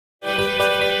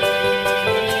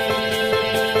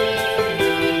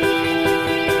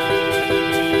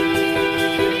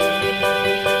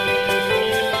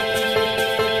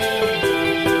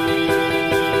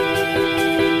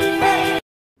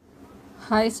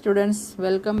Hi students,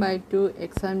 welcome back to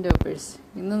Exam Toppers.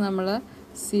 ഇന്ന് നമ്മൾ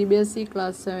CBSE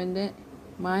class 7ന്റെ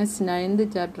maths 9th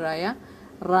chapter ആയ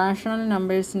rational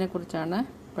നമ്പേഴ്സിനെ കുറിച്ചാണ്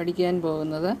പഠിക്കാൻ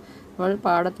പോകുന്നത്. അപ്പോൾ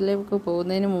പാഠത്തിലേക്ക്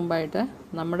പോകുന്നതിന് മുമ്പായിട്ട്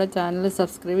നമ്മുടെ ചാനൽ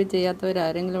സബ്സ്ക്രൈബ് ചെയ്യാത്തവർ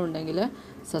ആരെങ്കിലും ഉണ്ടെങ്കിൽ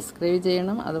സബ്സ്ക്രൈബ്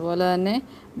ചെയ്യണം. അതുപോലെ തന്നെ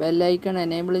ബെൽ ഐക്കൺ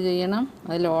എനേബിൾ ചെയ്യണം.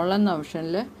 അതിൽ ഓൾ എന്ന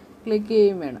ഓപ്ഷനിൽ ക്ലിക്ക്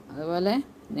ചെയ്യുകയും വേണം. അതുപോലെ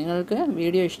നിങ്ങൾക്ക്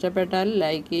വീഡിയോ ഇഷ്ടപ്പെട്ടാൽ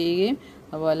ലൈക്ക് ചെയ്യുകയും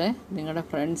അതുപോലെ നിങ്ങളുടെ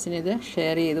ഫ്രണ്ട്സിന് ഇത്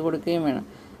ഷെയർ ചെയ്ത് കൊടുക്കുകയും വേണം.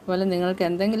 അതുപോലെ നിങ്ങൾക്ക്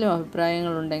എന്തെങ്കിലും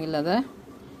അഭിപ്രായങ്ങളുണ്ടെങ്കിൽ അത്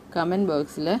കമൻറ്റ്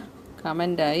ബോക്സിൽ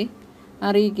കമൻറ്റായി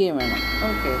അറിയിക്കുകയും വേണം.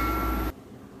 Okay,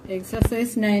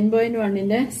 exercise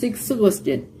 9.1ൻ്റെ 6th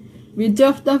question. Which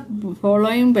of the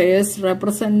following pairs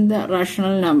represent the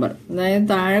rational number? അതായത്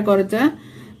താഴെ കുറച്ച്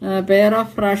പെയർ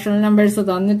ഓഫ് റാഷണൽ നമ്പേഴ്സ്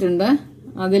തന്നിട്ടുണ്ട്.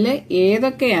 അതിൽ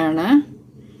ഏതൊക്കെയാണ്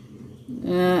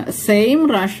സെയിം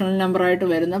റാഷണൽ നമ്പർ ആയിട്ട്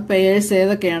വരുന്ന പെയേഴ്സ്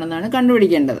ഏതൊക്കെയാണെന്നാണ്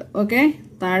കണ്ടുപിടിക്കേണ്ടത്. ഓക്കെ,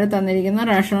 താഴെ തന്നിരിക്കുന്ന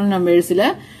റാഷണൽ നമ്പേഴ്സിൽ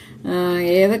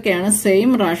ഏതൊക്കെയാണ് സെയിം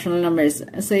റാഷണൽ നമ്പേഴ്സ്?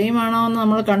 സെയിം ആണോ എന്ന്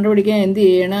നമ്മൾ കണ്ടുപിടിക്കാൻ എന്ത്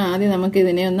ചെയ്യണം? ആദ്യം നമുക്ക്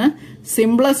ഇതിനെ ഒന്ന്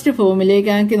സിംപ്ലസ്റ്റ്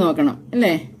ഫോമിലേക്ക് ആക്കി നോക്കണം,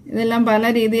 അല്ലേ? ഇതെല്ലാം പല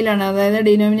രീതിയിലാണ്, അതായത്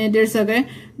ഡിനോമിനേറ്റേഴ്സ് ഒക്കെ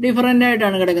ഡിഫറെന്റ്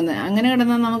ആയിട്ടാണ് കിടക്കുന്നത്. അങ്ങനെ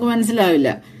കിടന്നാൽ നമുക്ക് മനസ്സിലാവില്ല.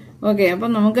 ഓക്കെ, അപ്പം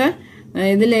നമുക്ക്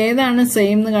ഇതിലേതാണ്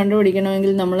സെയിം എന്ന്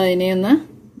കണ്ടുപിടിക്കണമെങ്കിൽ നമ്മൾ അതിനെ ഒന്ന്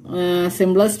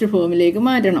സിംപ്ലസ്റ്റ് ഫോമിലേക്ക്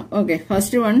മാറ്റണം. ഓക്കെ,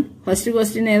 ഫസ്റ്റ്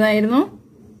ക്വസ്റ്റ്യൻ ഏതായിരുന്നു?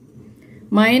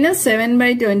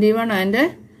 -7/21 ആൻഡ്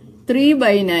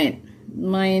 3/9.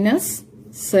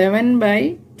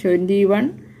 -7/21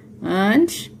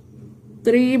 ആൻഡ്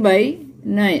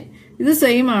 3/9 ഇത്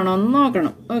സെയിം ആണോ എന്ന്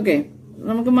നോക്കണം. ഓക്കെ,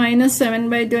 നമുക്ക്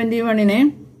 -7/21നെ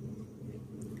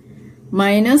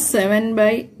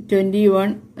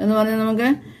 -7/21 എന്ന് പറഞ്ഞാൽ നമുക്ക്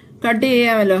കട്ട്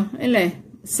ചെയ്യാമല്ലോ, അല്ലേ?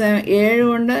 7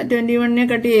 കൊണ്ട് 21നെ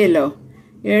കട്ട് ചെയ്യല്ലോ.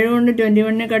 7 കൊണ്ട്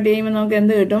 21നെ കട്ട് ചെയ്യുമ്പോൾ നമുക്ക്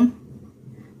എന്ത് കിട്ടും?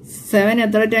 7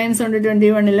 എത്ര ടൈംസ് ഉണ്ട്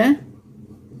 21ൽ?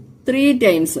 3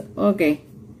 ടൈംസ്. ഓക്കെ,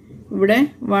 ഇവിടെ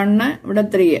 1, ഇവിടെ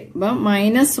 3, അപ്പം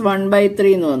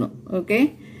 -1/3 എന്ന് വന്നു. ഓക്കെ,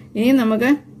 ഇനി നമുക്ക്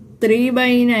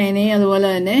 3/9 അതുപോലെ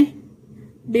തന്നെ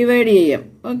ഡിവൈഡ് ചെയ്യാം.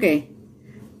 ഓക്കെ,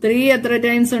 3 എത്ര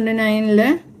ടൈംസ് ഉണ്ട് 9ൽ?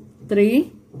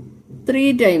 3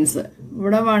 ടൈംസ്.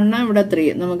 ഇവിടെ 1, ഇവിടെ 3,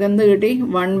 നമുക്ക് എന്ത് കിട്ടി?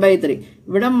 1/3.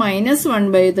 ഇവിടെ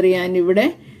 -1/3 ആൻഡ് ഇവിടെ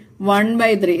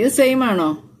 1/3. ഇത് സെയിം ആണോ?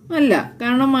 അല്ല,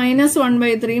 കാരണം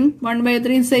 -1/3യും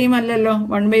 1/3യും സെയിം അല്ലല്ലോ.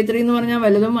 1/3 എന്ന് പറഞ്ഞാൽ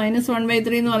വലുതും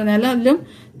 -1/3 എന്ന് പറഞ്ഞാൽ അതിലും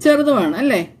ചെറുതുമാണ്,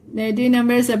 അല്ലേ? നെഗറ്റീവ്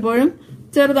നമ്പേഴ്സ് എപ്പോഴും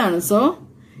ചെറുതാണ്. സോ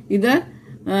ഇത്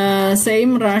സെയിം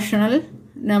റാഷണൽ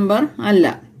നമ്പർ അല്ല.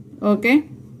 ഓക്കെ,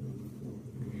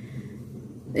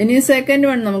 ഇനി സെക്കൻഡ്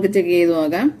വൺ നമുക്ക് ചെക്ക് ചെയ്ത്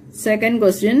നോക്കാം. Second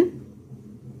question.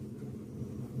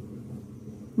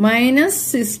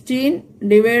 -16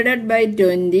 divided by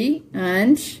 20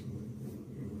 and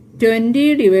 20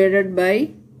 divided by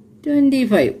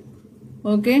 25.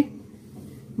 Okay,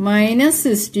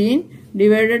 -16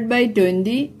 divided by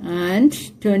 20 and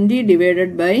 20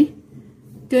 divided by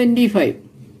 25.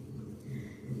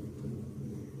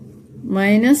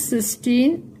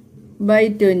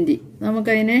 -16/20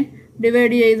 നമുക്കതിനെ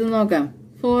ഡിവൈഡ് ചെയ്ത് നോക്കാം.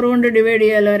 4 കൊണ്ട് ഡിവൈഡ്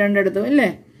ചെയ്യാമല്ലോ രണ്ടിടത്തും,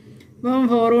 അല്ലേ? അപ്പം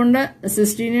 4 കൊണ്ട്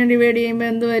 16നെ ഡിവൈഡ് ചെയ്യുമ്പോൾ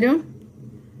എന്ത് വരും?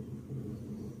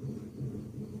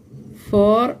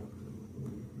 4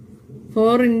 ×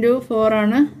 4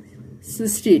 ആണ്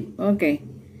 16. ഓക്കെ,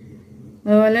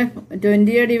 അതുപോലെ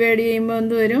 20യെ ഡിവൈഡ് ചെയ്യുമ്പോൾ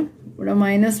എന്ത് വരും? ഇവിടെ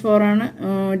 -4 ആണ്.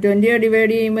 20യെ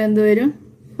ഡിവൈഡ് ചെയ്യുമ്പോൾ എന്ത് വരും?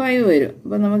 5 വരും.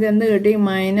 അപ്പം നമുക്ക് എന്ത് കിട്ടി?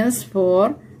 -4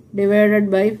 divided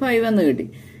by 5 എന്ന് കിട്ടി.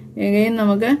 എഗെയിൻ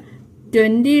നമുക്ക്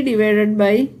 20 divided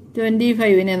by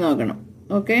 25നെ നോക്കണം.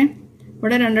 ഓക്കെ,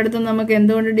 ഇവിടെ രണ്ടിടത്തും നമുക്ക്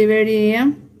എന്തുകൊണ്ട് ഡിവൈഡ് ചെയ്യാം?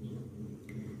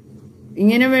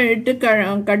 ഇങ്ങനെ ഇട്ട്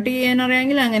കട്ട് ചെയ്യാൻ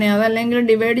അറിയാമെങ്കിൽ അങ്ങനെ, അതല്ലെങ്കിൽ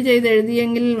ഡിവൈഡ് ചെയ്ത്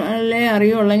എഴുതിയെങ്കിൽ അല്ലേ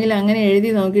അറിയുള്ളെങ്കിൽ അങ്ങനെ എഴുതി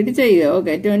നോക്കിയിട്ട് ചെയ്യുക.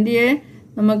 ഓക്കെ, 20യെ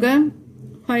നമുക്ക്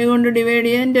 5 കൊണ്ട് ഡിവൈഡ്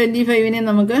ചെയ്യാം, 25നെ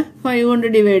നമുക്ക് 5 കൊണ്ട്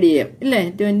ഡിവൈഡ് ചെയ്യാം, ഇല്ലേ?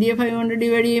 20യെ 5 കൊണ്ട്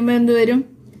ഡിവൈഡ് ചെയ്യുമ്പോൾ എന്ത് വരും?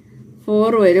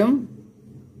 4 വരും.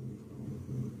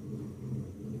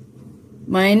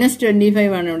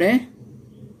 -25 ആണ് ഇവിടെ.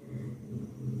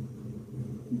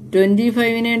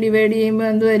 25നെ ഡിവൈഡ് ചെയ്യുമ്പോൾ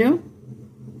എന്ത് വരും?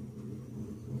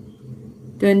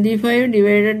 25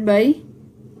 divided by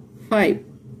 5.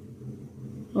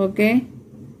 ഓക്കെ,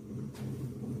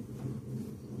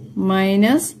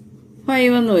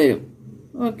 -5 എന്ന് വരും.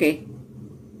 ഓക്കെ,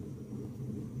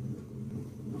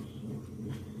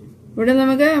 ഇവിടെ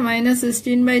നമുക്ക്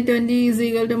 -16/20 is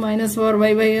equal to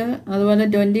 -4/5. അതുപോലെ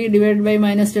 20 divided by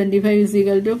 -25 is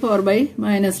equal to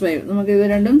 4/-5. നമുക്ക് ഇത്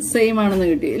രണ്ടും സെയിം ആണെന്ന്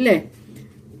കിട്ടി, അല്ലേ?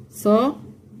 So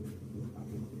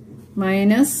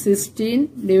 -16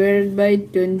 divided by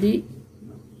 20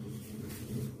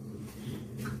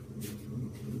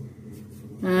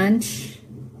 and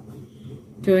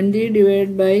 20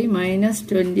 divided by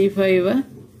 -25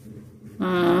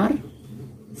 are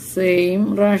same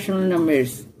rational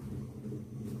numbers.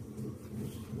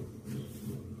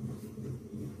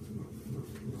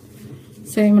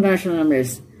 Same rational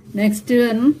numbers. Next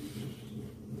one,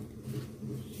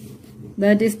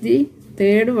 that is the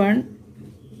third one.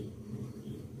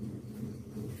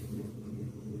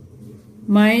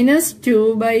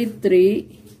 -2/3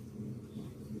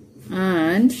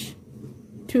 and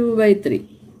 2/3.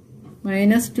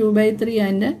 -2/3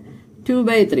 and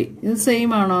 2/3. ഇത് same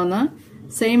ആണോ എന്ന്,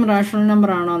 സെയിം റാഷണൽ നമ്പർ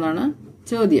ആണോ എന്നാണ്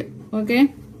ചോദ്യം. ഓക്കെ,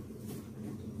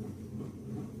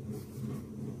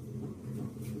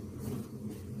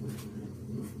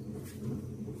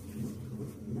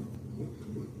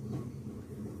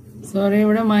 സോറി,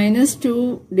 ഇവിടെ -2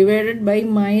 ഡിവൈഡഡ് ബൈ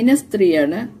 -3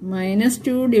 ആണ്.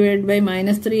 -2 ഡിവൈഡ് ബൈ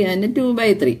 -3 ആൻഡ്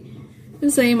 2/3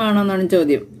 ഇത് same ആണോ എന്നാണ്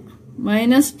ചോദ്യം.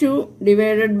 -2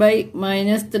 ഡിവൈഡഡ് ബൈ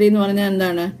 -3 എന്ന് പറഞ്ഞാൽ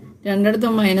എന്താണ്?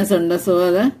 രണ്ടിടത്തും മൈനസ് ഉണ്ട്, സോ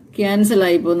അത് ക്യാൻസൽ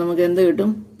ആയിപ്പോ നമുക്ക് എന്ത് കിട്ടും?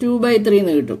 2/3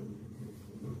 എന്ന് കിട്ടും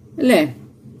അല്ലേ?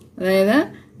 അതായത്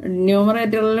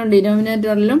ന്യൂമറേറ്ററിലും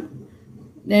ഡിനോമിനേറ്ററിലും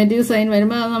നെഗറ്റീവ് സൈൻ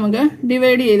വരുമ്പോൾ അത് നമുക്ക്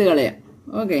ഡിവൈഡ് ചെയ്ത് കളയാം.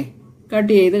 ഓക്കെ,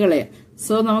 കട്ട് ചെയ്ത് കളയാം.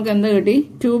 സോ നമുക്ക് എന്ത് കിട്ടി?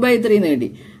 2/3 എന്ന് കിട്ടി.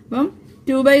 അപ്പം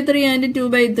 2/3 ആൻഡ്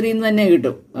 2/3 എന്ന് തന്നെ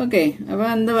കിട്ടും. ഓക്കെ, അപ്പൊ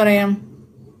എന്ത് പറയാം?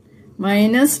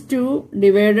 -2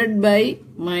 divided by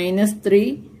 -3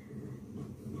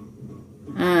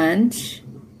 and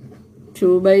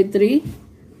 2/3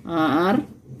 are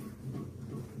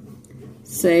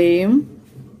same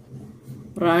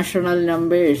rational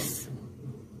numbers.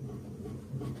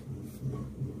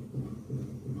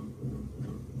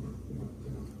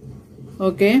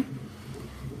 Okay,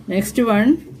 next one,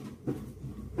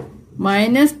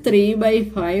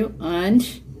 -3/5 and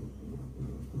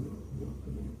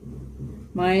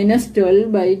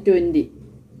 -12/20.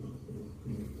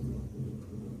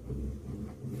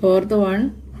 Fourth one,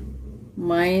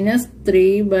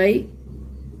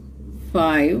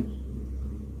 -3/5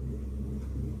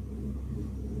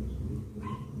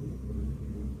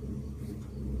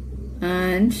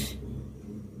 and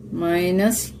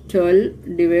 -12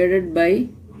 divided by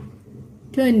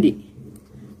 20.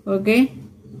 Okay,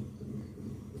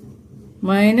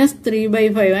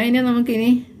 -3/5 അതിനെ നമുക്കിനി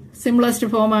സിംപ്ലസ്റ്റ്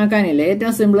ഫോം ആക്കാനില്ല.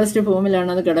 ഏറ്റവും സിംപ്ലസ്റ്റ് ഫോമിലാണ്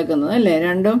അത് കിടക്കുന്നത് അല്ലേ?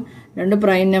 രണ്ട്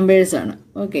പ്രൈം നമ്പേഴ്സ് ആണ്.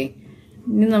 ഓക്കെ,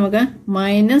 ഇനി നമുക്ക്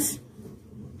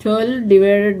 -12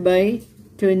 ഡിവൈഡഡ് ബൈ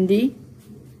 20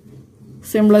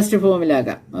 സിംപ്ലസ്റ്റ്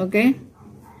ഫോമിലാക്കാം. ഓക്കെ,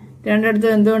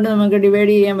 രണ്ടിടത്തും എന്തുകൊണ്ട് നമുക്ക്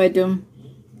ഡിവൈഡ് ചെയ്യാൻ പറ്റും?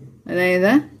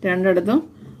 അതായത് രണ്ടിടത്തും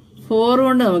 4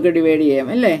 കൊണ്ട് നമുക്ക് ഡിവൈഡ് ചെയ്യാം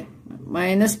അല്ലേ?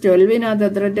 -12നകത്ത്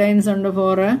എത്ര ടൈംസ് ഉണ്ട്?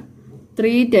 4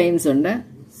 3 ടൈംസ് ഉണ്ട്.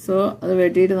 സോ അത്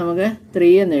വെട്ടിയിട്ട് നമുക്ക്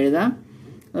 3 എന്ന് എഴുതാം.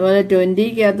 അതുപോലെ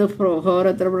 20ക്കകത്ത് 4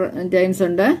 എത്ര ടൈംസ്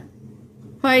ഉണ്ട്?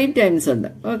 5 ടൈംസ് ഉണ്ട്.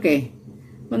 ഓക്കെ,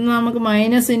 അപ്പം നമുക്ക്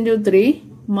 -3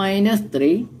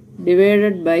 -3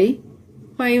 ഡിവൈഡഡ് ബൈ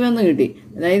 5 എന്ന് കിട്ടി.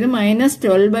 അതായത്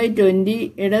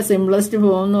 -12/20യുടെ സിംപ്ലസ്റ്റ്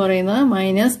ഫോം എന്ന് പറയുന്നത്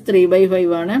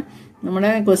 -3/5 ആണ്.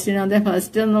 നമ്മുടെ ക്വസ്റ്റ്യനകത്തെ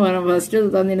ഫസ്റ്റ്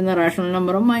തന്നിരുന്ന റാഷണൽ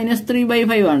നമ്പറും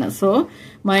 -3/5 ആണ്. So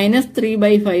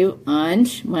 -3/5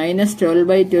 and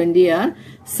 -12/20 are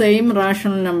same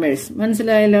rational numbers.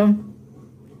 മനസ്സിലായല്ലോ?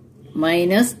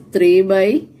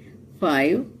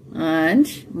 -3/5 and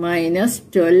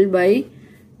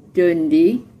 -12/20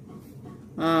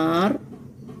 are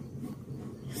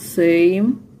same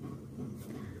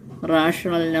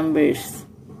rational numbers.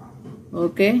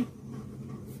 Okay,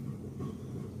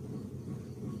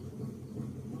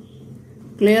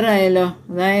 clear ആയല്ലോ?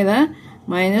 അതായത്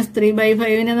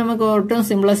 -3/5നെ നമുക്ക് ഒട്ടും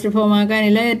സിംപ്ലസ്റ്റ് ഫോം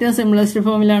ആക്കാനില്ല. ഏറ്റവും സിംപ്ലസ്റ്റ്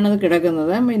ഫോമിലാണ് അത്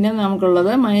കിടക്കുന്നത്. പിന്നെ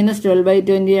നമുക്കുള്ളത്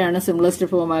 -12/20 ആണ് സിംപ്ലസ്റ്റ്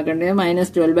ഫോം ആക്കേണ്ടത്.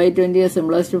 -12/20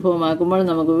 സിംപ്ലസ്റ്റ് ഫോം ആക്കുമ്പോൾ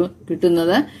നമുക്ക്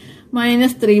കിട്ടുന്നത്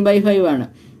 -3/5 ആണ്.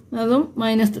 അതും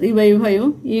 -3/5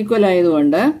 ഈക്വൽ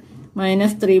ആയതുകൊണ്ട്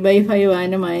 -3/5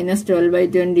 and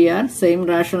 -12/20 are same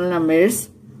rational numbers.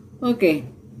 Okay,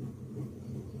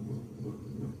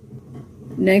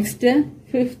 next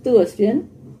fifth question,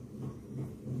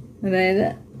 അതായത്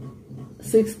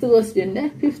 6th ക്വസ്റ്റ്യന്റെ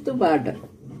 5th part.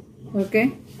 Okay,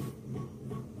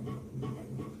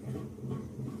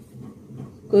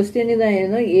 question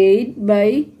ഇതായിരുന്നു.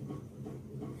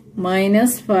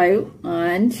 8/-5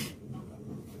 and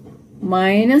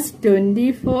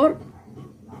 -24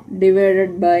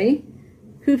 ഡിവൈഡഡ് ബൈ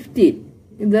 15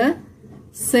 ഇത്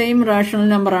സെയിം റാഷണൽ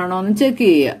നമ്പർ ആണോ എന്ന് ചെക്ക്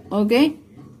ചെയ്യുക. Okay,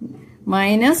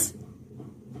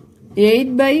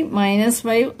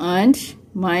 -8/-5 and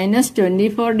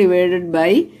 -24 divided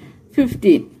by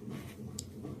 15.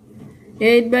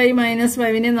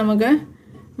 8/-5നെ നമുക്ക്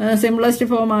സിംപ്ലസ്റ്റ്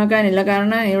ഫോം ആക്കാനില്ല.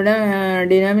 കാരണം ഇവിടെ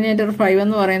ഡിനോമിനേറ്റർ 5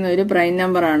 എന്ന് പറയുന്ന ഒരു പ്രൈം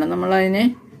നമ്പർ ആണ്. നമ്മൾ അതിനെ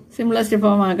സിംപ്ലസ്റ്റ്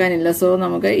ഫോം ആക്കാനില്ല. സോ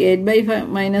നമുക്ക്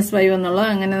 8/-5 എന്നുള്ളത്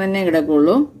അങ്ങനെ തന്നെ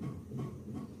കിടക്കുള്ളൂ.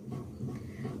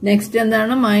 നെക്സ്റ്റ്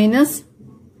എന്താണ്? Minus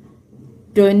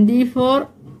 24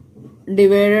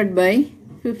 divided by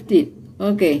 15.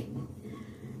 Okay,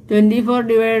 24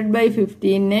 divided by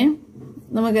 15നെ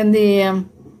നമുക്ക് എന്ത് ചെയ്യാം?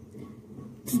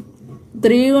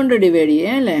 3 കൊണ്ട് ഡിവൈഡ്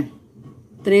ചെയ്യാം അല്ലേ?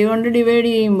 3 കൊണ്ട് ഡിവൈഡ്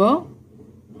ചെയ്യുമ്പോൾ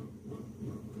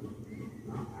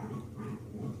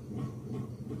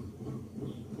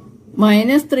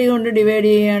 -3 കൊണ്ട് ഡിവൈഡ്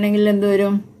ചെയ്യുകയാണെങ്കിൽ എന്ത്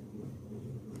വരും?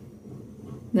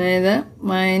 അതായത്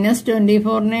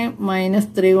 -24നെ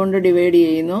 -3 കൊണ്ട് ഡിവൈഡ്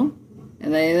ചെയ്യുന്നു.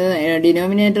 അതായത്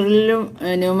ഡിനോമിനേറ്ററിലും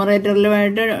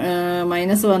ന്യൂമറേറ്ററിലുമായിട്ട്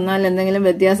മൈനസ് വന്നാൽ എന്തെങ്കിലും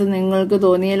വ്യത്യാസം നിങ്ങൾക്ക്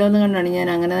തോന്നിയല്ലോ എന്ന് കണ്ടാണ് ഞാൻ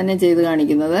അങ്ങനെ തന്നെ ചെയ്ത്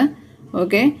കാണിക്കുന്നത്.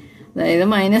 ഓക്കെ, അതായത്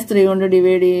 -3 കൊണ്ട്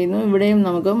ഡിവൈഡ് ചെയ്യുന്നു. ഇവിടെയും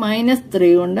നമുക്ക്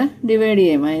 -3 കൊണ്ട് ഡിവൈഡ്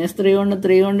ചെയ്യാം.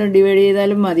 -3 കൊണ്ട് ഡിവൈഡ്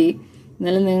ചെയ്താലും മതി.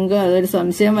 എന്നാലും നിങ്ങൾക്ക് അതൊരു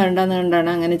സംശയം വരണ്ടെന്ന് കണ്ടാണ്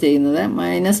അങ്ങനെ ചെയ്യുന്നത്.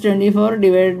 -24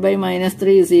 divide by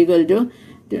 -3 is equal to,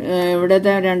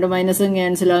 ഇവിടുത്തെ 2 മൈനസും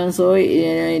ക്യാൻസൽ ആകും. സോ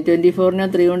 24നെ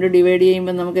 3 കൊണ്ട് ഡിവൈഡ്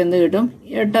ചെയ്യുമ്പോൾ നമുക്ക് എന്ത് കിട്ടും?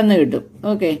 8 എന്ന് കിട്ടും.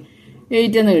 ഓക്കെ,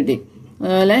 8 എന്ന് കിട്ടി.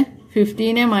 അതുപോലെ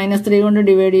 15നെ -3 കൊണ്ട്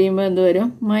ഡിവൈഡ് ചെയ്യുമ്പോൾ എന്ത് വരും?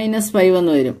 -5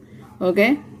 എന്ന് വരും. Okay,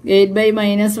 8 by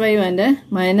 -5 and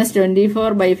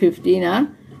 -24 by 15 are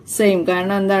same.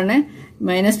 കാരണം എന്താണ്?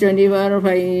 -24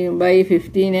 ബൈ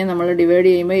 15നെ നമ്മൾ ഡിവൈഡ്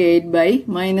ചെയ്യുമ്പോൾ 8 ബൈ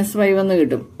 -5 എന്ന്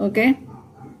കിട്ടും. Okay,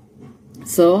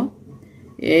 so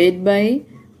 8 by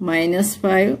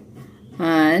 -5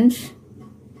 and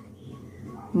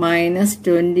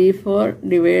 -24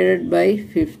 divided by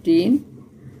 15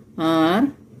 are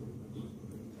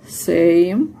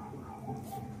same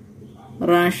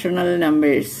rational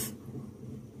numbers.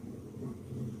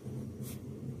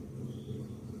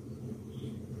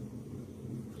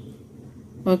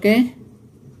 Okay,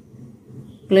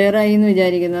 clear ആയി എന്ന്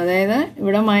വിചാരിക്കുന്നു. അതായത്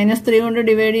ഇവിടെ -3 കൊണ്ട്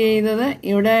ഡിവൈഡ് ചെയ്തത്,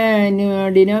 ഇവിടെ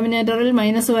ഡിനോമിനേറ്ററിൽ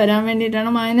മൈനസ് വരാൻ വേണ്ടിയിട്ടാണ്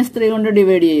 -3 കൊണ്ട്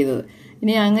ഡിവൈഡ് ചെയ്തത്.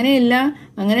 ഇനി അങ്ങനെയില്ല,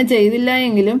 അങ്ങനെ ചെയ്തില്ല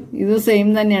എങ്കിലും ഇത് സെയിം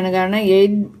തന്നെയാണ്. കാരണം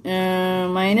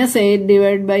 -8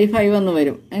 ഡിവൈഡ് ബൈ 5 എന്ന്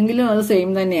വരും, എങ്കിലും അത് സെയിം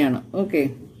തന്നെയാണ്. Okay,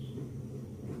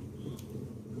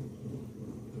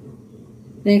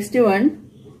 next one,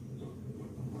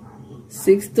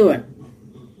 6th one.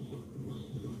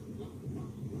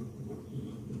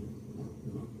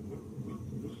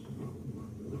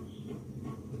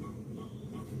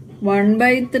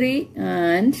 1/3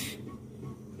 and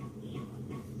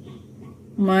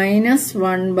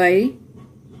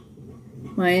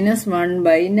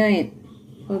 -1/9.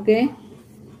 Okay,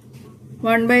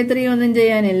 1/3 ഒന്നും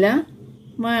ചെയ്യാനില്ല,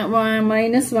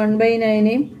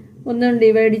 -1/9നെയും ഒന്നും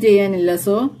ഡിവൈഡ് ചെയ്യാനില്ല.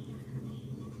 So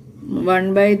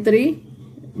 1/3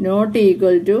 not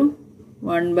equal to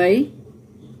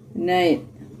 1/9,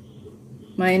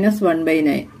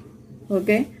 -1/9.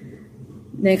 Okay,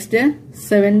 next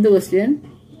 7th question,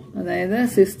 അതായത്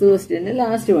 6th ക്വസ്റ്റ്യന്റെ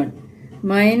last one.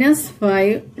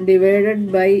 -5 divided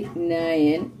by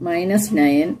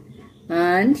 9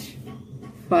 and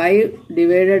 5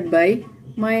 divided by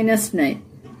 -9.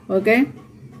 Okay,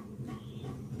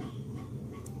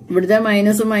 ഇവിടുത്തെ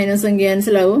മൈനസും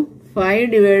ക്യാൻസൽ ആവും. 5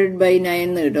 ഡിവൈഡഡ് ബൈ 9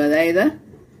 എന്ന് കിട്ടും. അതായത്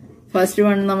ഫസ്റ്റ്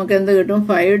വൺ നമുക്ക് എന്ത് കിട്ടും?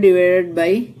 5 divided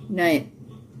by 9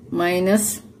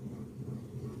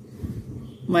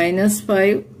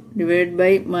 -5 divide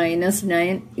by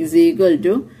 -9 is equal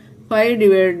to 5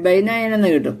 divide by 9 എന്ന്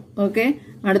കിട്ടും. ഓക്കെ,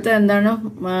 അടുത്ത എന്താണ്?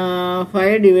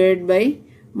 5 ഡിവൈഡ് ബൈ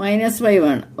 -5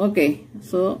 ആണ്. Okay,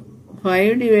 so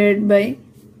 5 divide by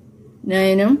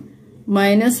 9ഉം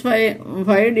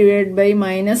 -5 divide by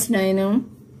 -9ഉം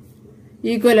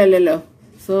equal അല്ലല്ലോ.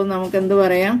 സോ നമുക്ക് എന്ത്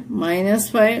പറയാം?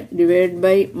 -5 divide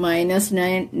by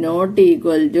 -9 not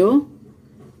equal to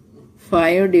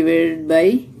 5 divide by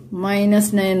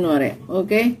 -9 എന്ന് പറയാം.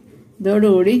 ഓക്കെ,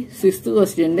 ഇതോടുകൂടി 6th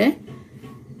ക്വസ്റ്റ്യന്റെ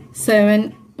 7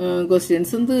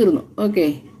 ക്വസ്റ്റ്യൻസും തീർന്നു. ഓക്കെ,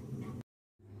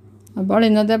 അപ്പോൾ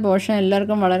ഇന്നത്തെ പോർഷൻ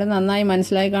എല്ലാവർക്കും വളരെ നന്നായി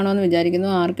മനസ്സിലായി കാണുമെന്ന് വിചാരിക്കുന്നു.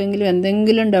 ആർക്കെങ്കിലും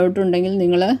എന്തെങ്കിലും ഡൗട്ട് ഉണ്ടെങ്കിൽ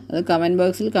നിങ്ങൾ അത് കമൻറ്റ്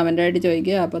ബോക്സിൽ കമൻ്റായിട്ട്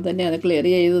ചോദിക്കുക. അപ്പോൾ തന്നെ അത് ക്ലിയർ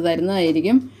ചെയ്ത്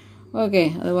തരുന്നതായിരിക്കും. ഓക്കെ,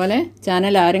 അതുപോലെ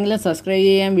ചാനൽ ആരെങ്കിലും സബ്സ്ക്രൈബ്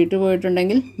ചെയ്യാൻ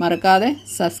വിട്ടുപോയിട്ടുണ്ടെങ്കിൽ മറക്കാതെ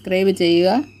സബ്സ്ക്രൈബ് ചെയ്യുക,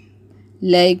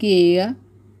 ലൈക്ക് ചെയ്യുക.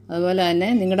 അതുപോലെ തന്നെ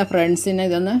നിങ്ങളുടെ ഫ്രണ്ട്സിന്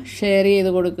ഇതൊന്ന് ഷെയർ ചെയ്ത്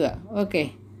കൊടുക്കുക. Okay,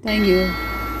 thank you.